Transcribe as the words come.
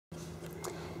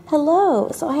Hello!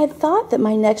 So I had thought that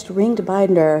my next ringed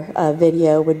binder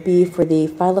video would be for the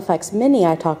Filofax Mini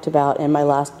I talked about in my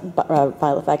last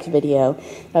Filofax video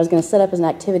that I was going to set up as an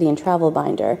activity and travel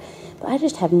binder, but I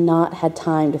just have not had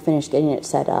time to finish getting it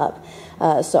set up.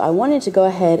 So I wanted to go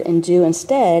ahead and do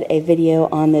instead a video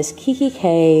on this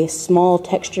kikki.K small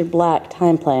textured black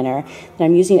time planner that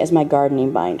I'm using as my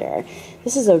gardening binder.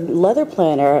 This is a leather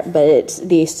planner, but it's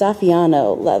the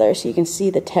Saffiano leather, so you can see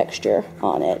the texture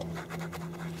on it.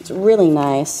 It's really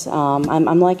nice.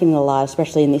 I'm liking it a lot,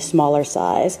 especially in the smaller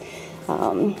size.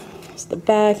 It's the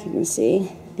back. You can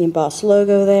see the embossed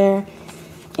logo there.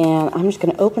 And I'm just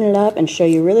going to open it up and show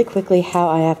you really quickly how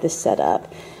I have this set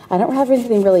up. I don't have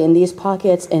anything really in these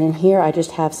pockets, and in here I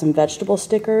just have some vegetable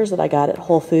stickers that I got at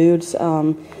Whole Foods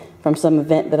from some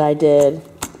event that I did,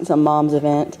 some mom's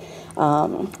event,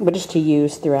 but just to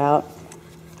use throughout.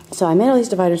 So I made all these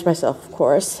dividers myself, of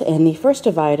course, and the first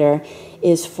divider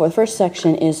is for, the first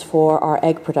section is for our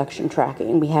egg production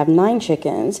tracking. We have 9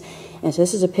 chickens, and so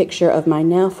this is a picture of my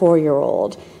now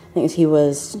 4-year-old. I think he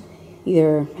was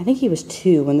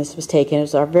 2 when this was taken. It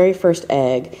was our very first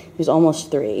egg. He was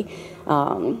almost 3.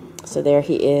 So there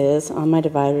he is on my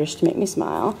dividers to make me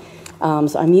smile.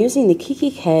 So I'm using the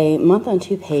kikki.K month on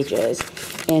 2 pages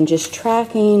and just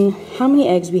tracking how many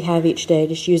eggs we have each day,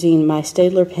 just using my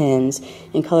Staedtler pens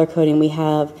and color coding. We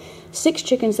have 6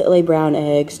 chickens that lay brown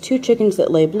eggs, 2 chickens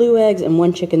that lay blue eggs, and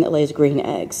 1 chicken that lays green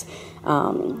eggs.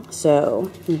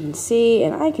 So you can see,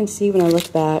 and I can see when I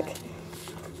look back,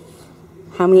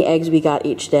 how many eggs we got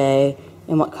each day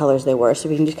and what colors they were, so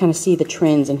we can just kind of see the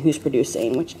trends and who's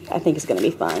producing, which I think is going to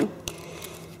be fun.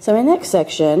 So my next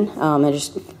section, I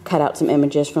just cut out some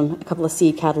images from a couple of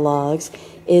seed catalogs,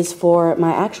 is for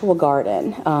my actual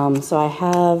garden. So I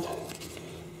have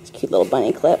this cute little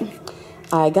bunny clip.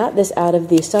 I got this out of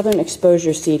the Southern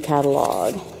Exposure seed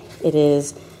catalog. It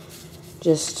is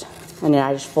just, and then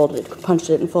I just punched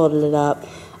it and folded it up.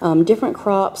 Different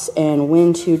crops and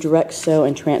when to direct sow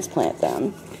and transplant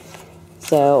them.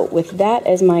 So with that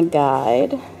as my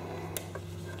guide,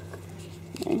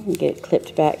 get it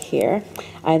clipped back here.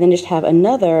 I then just have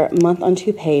another month on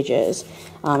 2 pages.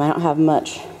 I don't have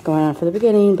much going on for the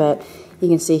beginning, but you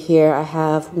can see here I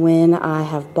have when I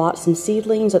have bought some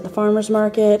seedlings at the farmer's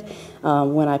market,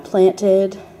 when I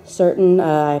planted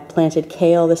I planted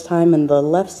kale this time in the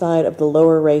left side of the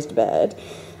lower raised bed,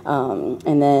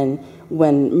 and then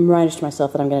when I reminded to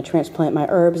myself that I'm going to transplant my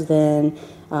herbs then,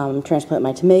 transplant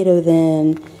my tomato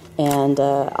then, and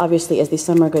obviously as the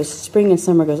spring and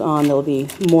summer goes on, there will be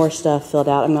more stuff filled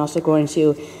out. I'm also going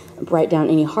to write down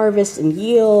any harvests and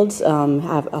yields,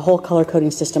 have a whole color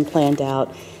coding system planned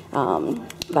out.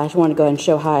 But I just want to go ahead and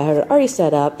show how I had it already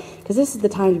set up, because this is the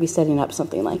time to be setting up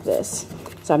something like this.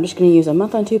 So I'm just going to use a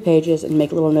month on 2 pages and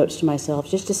make little notes to myself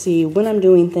just to see when I'm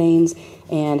doing things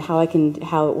and how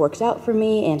it works out for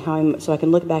me, and so I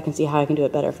can look back and see how I can do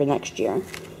it better for next year.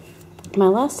 My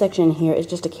last section here is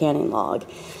just a canning log.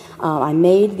 I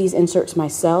made these inserts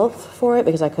myself for it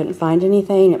because I couldn't find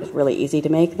anything. It was really easy to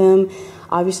make them.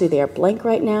 Obviously they are blank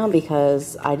right now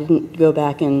because I didn't go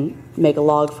back and make a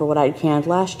log for what I canned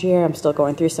last year. I'm still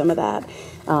going through some of that.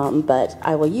 But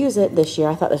I will use it this year.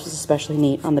 I thought this was especially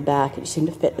neat on the back. It seemed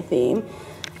to fit the theme.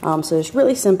 So it's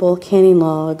really simple canning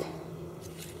log,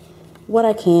 what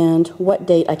I canned, what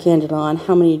date I canned it on,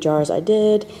 how many jars I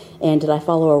did, and did I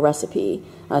follow a recipe,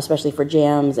 especially for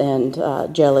jams and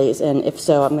jellies, and if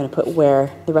so, I'm going to put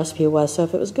where the recipe was, so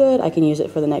if it was good, I can use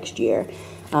it for the next year.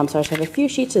 So I just have a few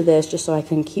sheets of this just so I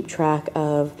can keep track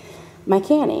of my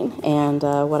canning and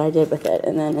what I did with it.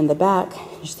 And then in the back,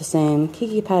 just the same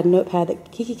kikki.K notepad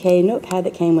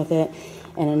that came with it,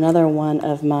 and another one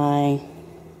of my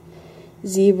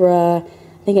Zebra,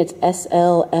 I think it's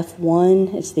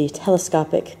SLF1. It's the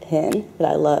telescopic pen that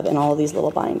I love in all of these little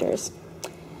binders.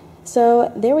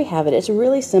 So there we have it. It's a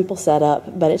really simple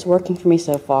setup, but it's working for me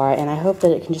so far, and I hope that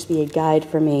it can just be a guide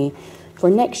for me for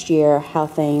next year, how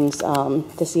things,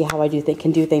 to see how I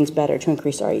can do things better to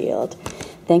increase our yield.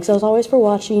 Thanks as always for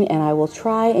watching, and I will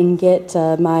try and get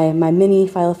my mini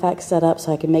Filofax set up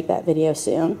so I can make that video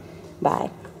soon. Bye.